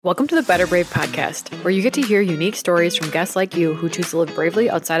Welcome to the Better Brave podcast, where you get to hear unique stories from guests like you who choose to live bravely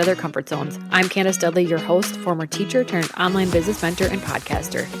outside of their comfort zones. I'm Candace Dudley, your host, former teacher turned online business mentor and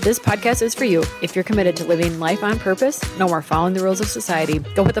podcaster. This podcast is for you if you're committed to living life on purpose, no more following the rules of society.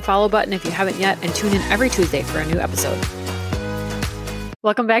 Go hit the follow button if you haven't yet, and tune in every Tuesday for a new episode.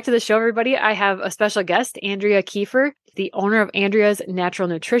 Welcome back to the show, everybody. I have a special guest, Andrea Kieffer, the owner of Andrea's Natural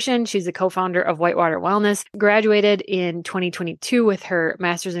Nutrition. She's the co-founder of Whitewater Wellness, graduated in 2022 with her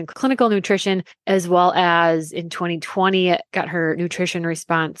master's in clinical nutrition, as well as in 2020, got her nutrition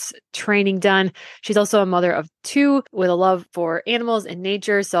response training done. She's also a mother of two with a love for animals and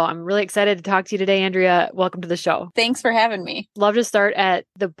nature. So I'm really excited to talk to you today, Andrea. Welcome to the show. Thanks for having me. Love to start at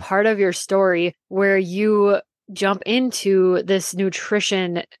the part of your story where you jump into this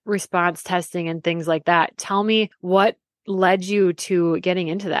nutrition response testing and things like that. Tell me what led you to getting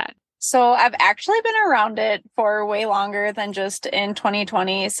into that. So I've actually been around it for way longer than just in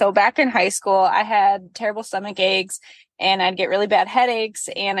 2020. So back in high school, I had terrible stomach aches and I'd get really bad headaches.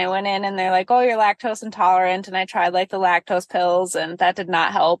 And I went in and they're like, oh, you're lactose intolerant. And I tried like the lactose pills and that did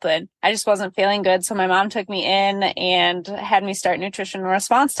not help. And I just wasn't feeling good. So my mom took me in and had me start nutrition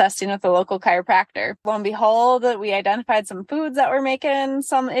response testing with a local chiropractor. Lo and behold, we identified some foods that were making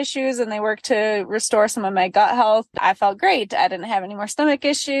some issues and they worked to restore some of my gut health. I felt great. I didn't have any more stomach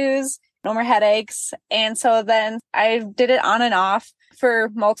issues, no more headaches. And so then I did it on and off for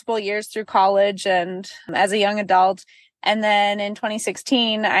multiple years through college and as a young adult. And then in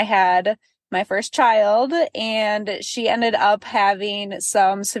 2016, I had my first child and she ended up having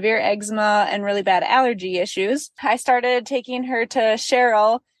some severe eczema and really bad allergy issues. I started taking her to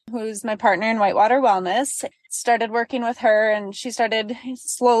Cheryl, who's my partner in Whitewater Wellness, started working with her and she started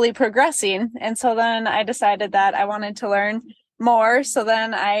slowly progressing. And so then I decided that I wanted to learn more. So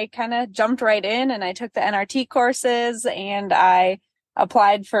then I kind of jumped right in and I took the NRT courses and I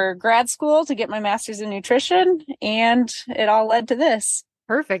applied for grad school to get my master's in nutrition, and it all led to this.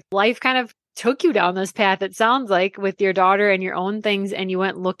 Perfect. Life kind of took you down this path, it sounds like, with your daughter and your own things, and you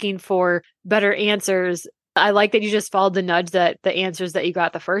went looking for better answers. I like that you just followed the nudge that the answers that you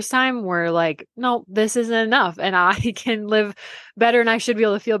got the first time were like, no, this isn't enough, and I can live better and I should be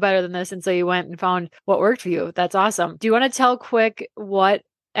able to feel better than this. And so you went and found what worked for you. That's awesome. Do you want to tell quick what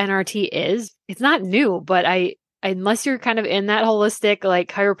NRT is? It's not new, but unless you're kind of in that holistic,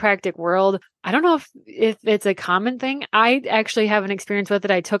 like chiropractic world, I don't know if it's a common thing. I actually have an experience with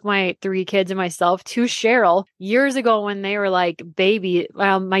it. I took my 3 kids and myself to Cheryl years ago when they were like baby.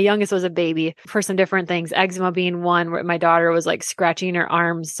 Well, my youngest was a baby for some different things, eczema being one, where my daughter was like scratching her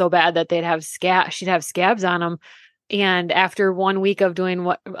arms so bad that she'd have scabs on them. And after 1 week of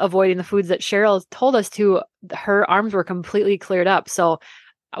avoiding the foods that Cheryl told us to, her arms were completely cleared up. So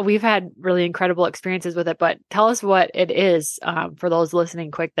we've had really incredible experiences with it, but tell us what it is for those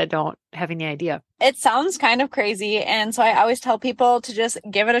listening quick that don't have any idea. It sounds kind of crazy. And so I always tell people to just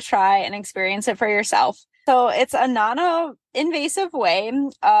give it a try and experience it for yourself. So it's a non-invasive way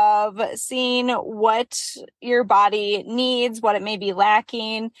of seeing what your body needs, what it may be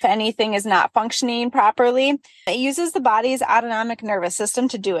lacking, if anything is not functioning properly. It uses the body's autonomic nervous system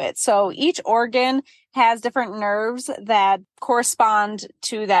to do it. So each organ has different nerves that correspond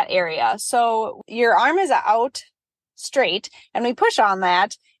to that area. So your arm is out straight and we push on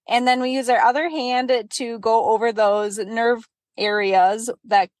that. And then we use our other hand to go over those nerve areas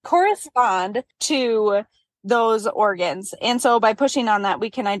that correspond to those organs. And so by pushing on that, we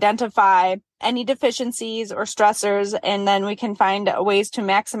can identify any deficiencies or stressors, and then we can find ways to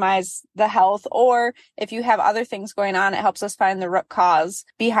maximize the health. Or if you have other things going on, it helps us find the root cause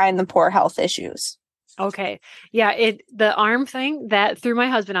behind the poor health issues. Okay. Yeah. The arm thing that threw my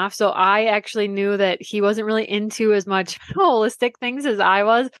husband off. So I actually knew that he wasn't really into as much holistic things as I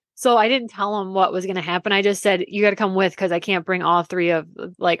was. So I didn't tell him what was going to happen. I just said, you got to come with, because I can't bring all 3 of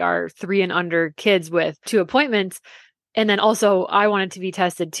like our 3 and under kids with to appointments. And then also I wanted to be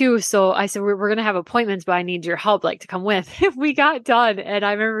tested too. So I said, we're going to have appointments, but I need your help, like to come with. We got done. And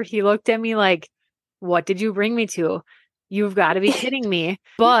I remember he looked at me like, what did you bring me to? You've got to be kidding me.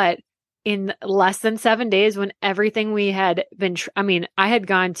 But in less than 7 days, when everything we had been, I had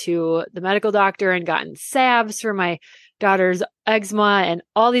gone to the medical doctor and gotten salves for my daughter's eczema and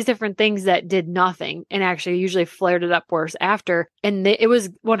all these different things that did nothing and actually usually flared it up worse after. And it was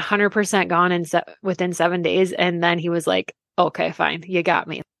 100% gone within 7 days. And then he was like, okay, fine. You got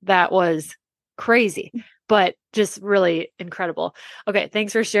me. That was crazy, but just really incredible. Okay.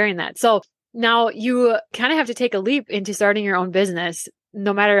 Thanks for sharing that. So now you kind of have to take a leap into starting your own business.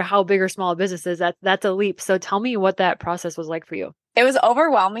 No matter how big or small a business is, that's a leap. So tell me what that process was like for you. It was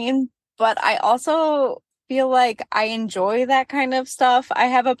overwhelming, but I also feel like I enjoy that kind of stuff. I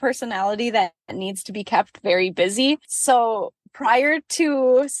have a personality that needs to be kept very busy. So prior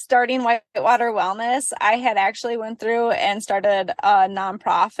to starting Whitewater Wellness, I had actually went through and started a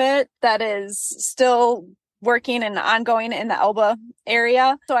nonprofit that is still working and ongoing in the Elba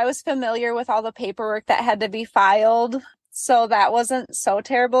area. So I was familiar with all the paperwork that had to be filed. So that wasn't so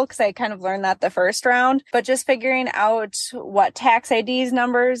terrible because I kind of learned that the first round, but just figuring out what tax IDs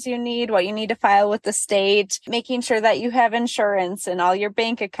numbers you need, what you need to file with the state, making sure that you have insurance and all your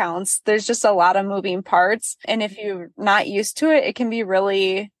bank accounts. There's just a lot of moving parts. And if you're not used to it, it can be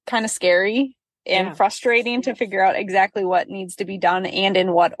really kind of scary and frustrating to figure out exactly what needs to be done and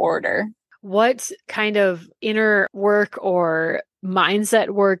in what order. What kind of inner work or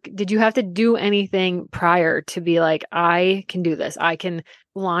mindset work did you have to do anything prior to be like, I can do this, I can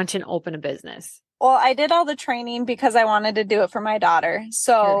launch and open a business? Well, I did all the training because I wanted to do it for my daughter.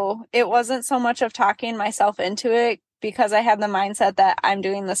 So It wasn't so much of talking myself into it because I had the mindset that I'm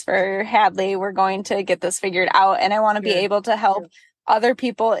doing this for Hadley. We're going to get this figured out. And I want to be able to help other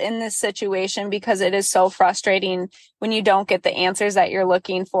people in this situation because it is so frustrating when you don't get the answers that you're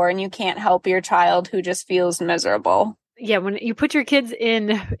looking for and you can't help your child who just feels miserable. Yeah, when you put your kids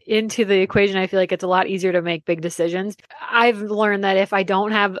into the equation, I feel like it's a lot easier to make big decisions. I've learned that if I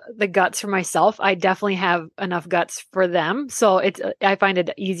don't have the guts for myself, I definitely have enough guts for them. So I find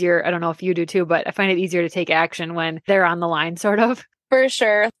it easier. I don't know if you do too, but I find it easier to take action when they're on the line, sort of. For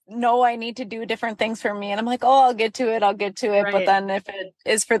sure. No, I need to do different things for me. And I'm like, oh, I'll get to it. Right. But then if it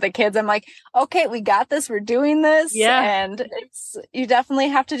is for the kids, I'm like, okay, we got this. We're doing this. Yeah. And you definitely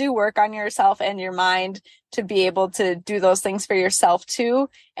have to do work on yourself and your mind to be able to do those things for yourself too.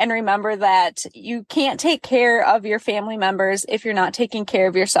 And remember that you can't take care of your family members if you're not taking care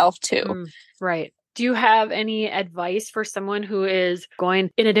of yourself too. Right. Do you have any advice for someone who is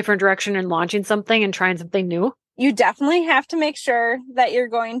going in a different direction and launching something and trying something new? You definitely have to make sure that you're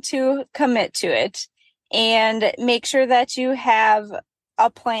going to commit to it and make sure that you have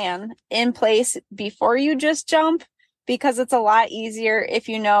a plan in place before you just jump, because it's a lot easier if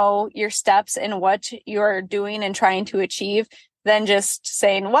you know your steps and what you're doing and trying to achieve than just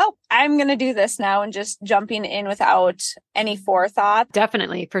saying, well, I'm going to do this now and just jumping in without any forethought.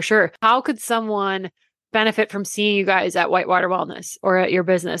 Definitely, for sure. How could someone benefit from seeing you guys at Whitewater Wellness or at your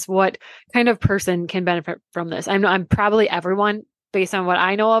business? What kind of person can benefit from this? I'm probably everyone based on what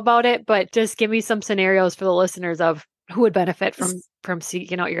I know about it, but just give me some scenarios for the listeners of who would benefit from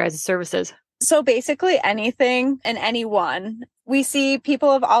seeking out your guys' services. So basically anything and anyone. We see people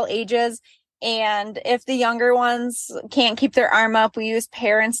of all ages. And if the younger ones can't keep their arm up, we use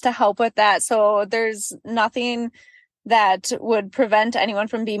parents to help with that. So there's nothing that would prevent anyone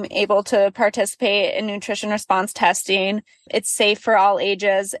from being able to participate in nutrition response testing. It's safe for all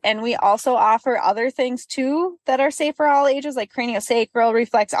ages. And we also offer other things too that are safe for all ages, like craniosacral,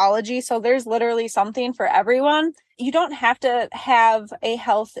 reflexology. So there's literally something for everyone. You don't have to have a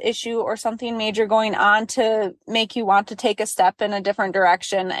health issue or something major going on to make you want to take a step in a different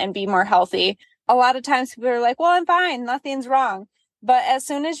direction and be more healthy. A lot of times people are like, well, I'm fine, nothing's wrong. But as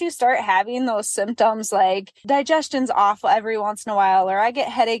soon as you start having those symptoms like digestion's off every once in a while, or I get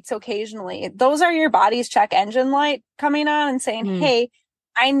headaches occasionally, those are your body's check engine light coming on and saying, hey,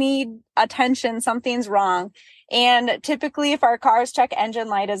 I need attention, something's wrong. And typically if our car's check engine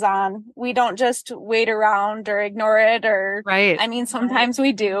light is on, we don't just wait around or ignore it sometimes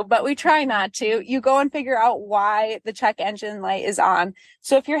we do, but we try not to. You go and figure out why the check engine light is on.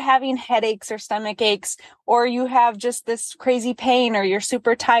 So if you're having headaches or stomach aches, or you have just this crazy pain, or you're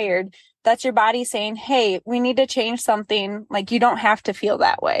super tired, that's your body saying, hey, we need to change something. Like, you don't have to feel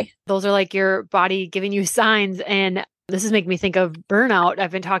that way. Those are like your body giving you signs. And this is making me think of burnout.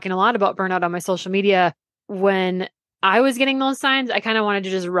 I've been talking a lot about burnout on my social media. When I was getting those signs, I kind of wanted to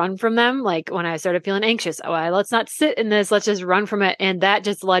just run from them. Like when I started feeling anxious, let's not sit in this, let's just run from it. And that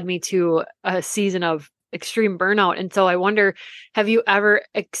just led me to a season of extreme burnout. And so I wonder, have you ever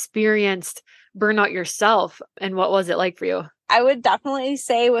experienced burnout yourself? And what was it like for you? I would definitely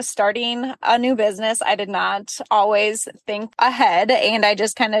say with starting a new business, I did not always think ahead, and I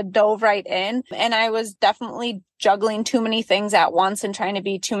just kind of dove right in. And I was definitely juggling too many things at once and trying to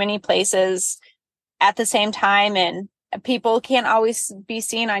be too many places at the same time. And people can't always be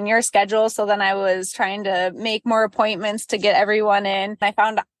seen on your schedule. So then I was trying to make more appointments to get everyone in. I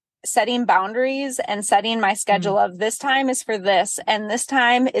found setting boundaries and setting my schedule of this time is for this and this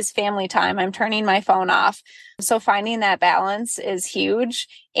time is family time. I'm turning my phone off. So finding that balance is huge.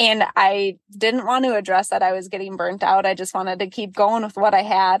 And I didn't want to address that I was getting burnt out. I just wanted to keep going with what I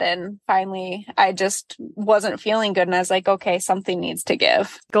had. And finally, I just wasn't feeling good. And I was like, okay, something needs to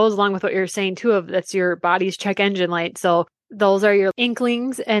give. Goes along with what you're saying too, of that's your body's check engine light. So those are your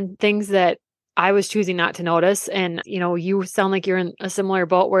inklings and things that I was choosing not to notice. And, you sound like you're in a similar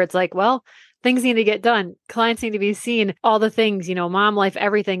boat where it's like, well, things need to get done. Clients need to be seen. All the things, mom life,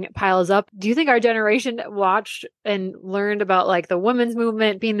 everything piles up. Do you think our generation watched and learned about like the women's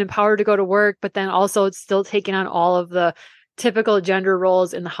movement, being empowered to go to work, but then also it's still taking on all of the typical gender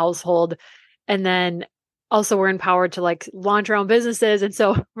roles in the household? And then also we're empowered to like launch our own businesses. And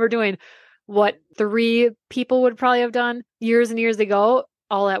so we're doing what 3 people would probably have done years and years ago,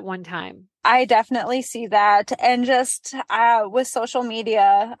 all at one time. I definitely see that. And just with social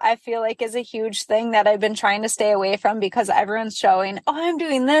media, I feel like is a huge thing that I've been trying to stay away from because everyone's showing, oh, I'm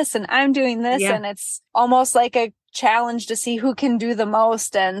doing this and I'm doing this. Yeah. And it's almost like a challenge to see who can do the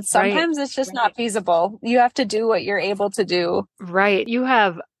most. And sometimes it's just not feasible. You have to do what you're able to do. Right. You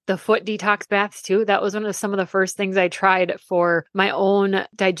have the foot detox baths too. That was some of the first things I tried for my own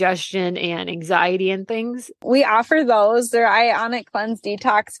digestion and anxiety and things. We offer those. They're ionic cleanse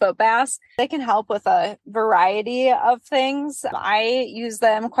detox foot baths. They can help with a variety of things. I use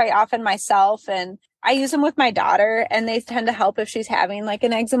them quite often myself, and I use them with my daughter, and they tend to help if she's having like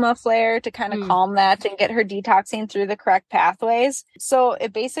an eczema flare to kind of calm that and get her detoxing through the correct pathways. So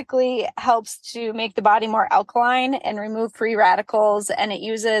it basically helps to make the body more alkaline and remove free radicals. And it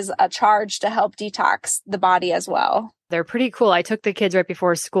uses a charge to help detox the body as well. They're pretty cool. I took the kids right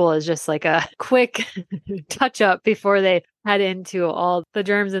before school as just like a quick touch up before they head into all the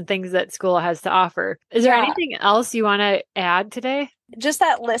germs and things that school has to offer. Is there anything else you want to add today? Just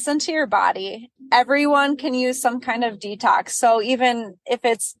that listen to your body. Everyone can use some kind of detox. So even if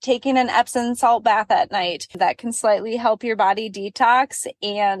it's taking an Epsom salt bath at night, that can slightly help your body detox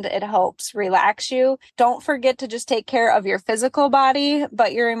and it helps relax you. Don't forget to just take care of your physical body,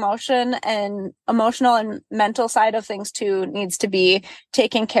 but your emotional and mental side of things too needs to be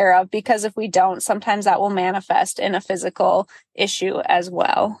taken care of, because if we don't, sometimes that will manifest in a physical issue as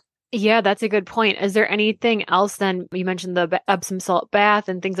well. Yeah, that's a good point. Is there anything else then? You mentioned the Epsom salt bath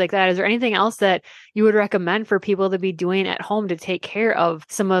and things like that. Is there anything else that you would recommend for people to be doing at home to take care of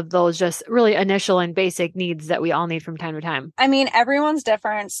some of those just really initial and basic needs that we all need from time to time? I mean, everyone's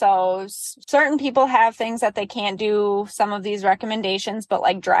different. So certain people have things that they can't do some of these recommendations, but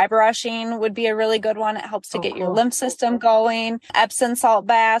like dry brushing would be a really good one. It helps to get your lymph system going. Epsom salt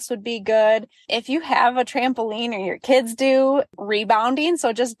baths would be good. If you have a trampoline or your kids do, rebounding,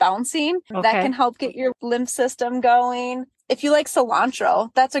 so just bouncing, that can help get your lymph system going. If you like cilantro,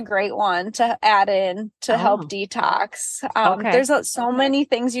 that's a great one to add in to help detox. There's so many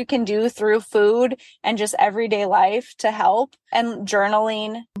things you can do through food and just everyday life to help. And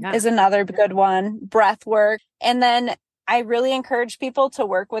journaling is another good one, breath work. And then I really encourage people to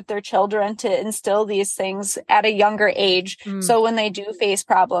work with their children to instill these things at a younger age. So when they do face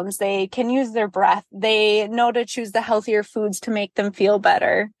problems, they can use their breath. They know to choose the healthier foods to make them feel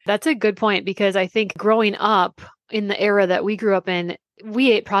better. That's a good point, because I think growing up in the era that we grew up in,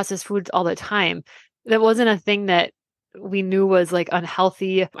 we ate processed foods all the time. That wasn't a thing that we knew was like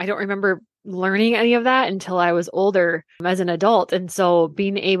unhealthy. I don't remember learning any of that until I was older as an adult. And so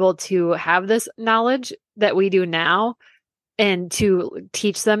being able to have this knowledge that we do now and to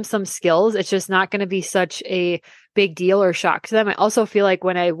teach them some skills, it's just not going to be such a big deal or shock to them. I also feel like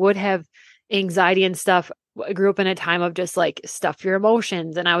when I would have anxiety and stuff, I grew up in a time of just like stuff your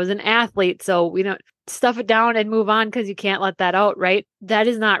emotions, and I was an athlete. So we don't stuff it down and move on because you can't let that out, right? That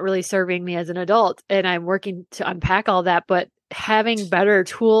is not really serving me as an adult. And I'm working to unpack all that, but having better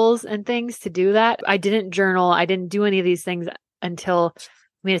tools and things to do that. I didn't journal. I didn't do any of these things until,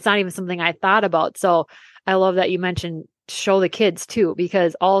 it's not even something I thought about. So I love that you mentioned show the kids too,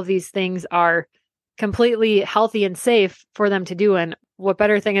 because all of these things are completely healthy and safe for them to do. And what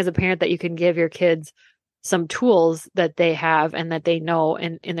better thing as a parent that you can give your kids some tools that they have and that they know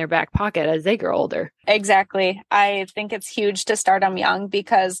in their back pocket as they grow older. Exactly. I think it's huge to start them young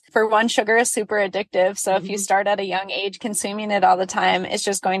because, for one, sugar is super addictive. So if you start at a young age consuming it all the time, it's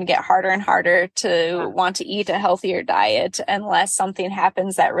just going to get harder and harder to want to eat a healthier diet unless something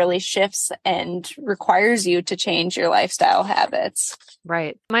happens that really shifts and requires you to change your lifestyle habits.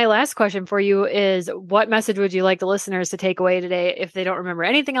 Right. My last question for you is, what message would you like the listeners to take away today if they don't remember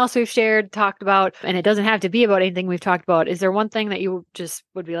anything else we've shared, talked about, and it doesn't have to be about anything we've talked about? Is there one thing that you just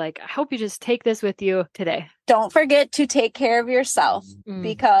would be like, I hope you just take this with you you today? Don't forget to take care of yourself, Mm.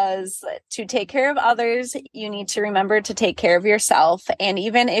 because to take care of others, you need to remember to take care of yourself. And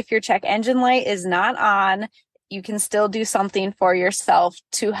even if your check engine light is not on, you can still do something for yourself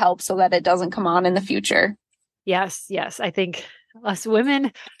to help so that it doesn't come on in the future. Yes, yes. I think us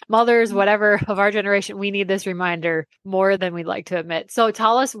women, mothers, whatever of our generation, we need this reminder more than we'd like to admit. So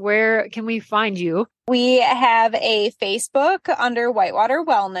tell us, where can we find you? We have a Facebook under Whitewater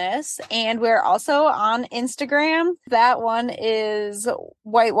Wellness, and we're also on Instagram. That one is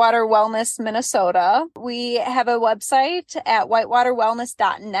Whitewater Wellness Minnesota. We have a website at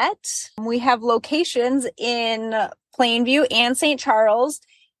whitewaterwellness.net. We have locations in Plainview and St. Charles.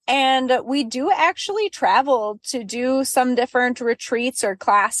 And we do actually travel to do some different retreats or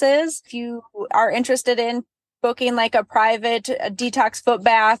classes. If you are interested in booking like a private detox foot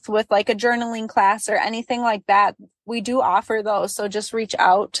bath with like a journaling class or anything like that, we do offer those. So just reach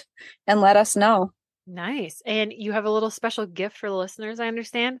out and let us know. Nice. And you have a little special gift for the listeners, I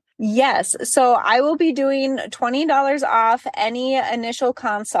understand? Yes. So I will be doing $20 off any initial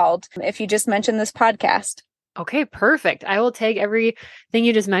consult if you just mention this podcast. Okay, perfect. I will tag everything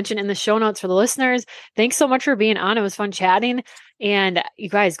you just mentioned in the show notes for the listeners. Thanks so much for being on. It was fun chatting. And you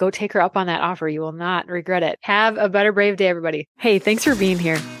guys, go take her up on that offer. You will not regret it. Have a better brave day, everybody. Hey, thanks for being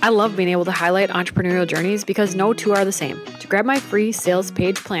here. I love being able to highlight entrepreneurial journeys because no two are the same. To grab my free sales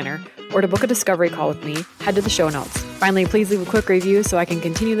page planner or to book a discovery call with me, head to the show notes. Finally, please leave a quick review so I can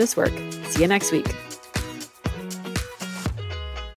continue this work. See you next week.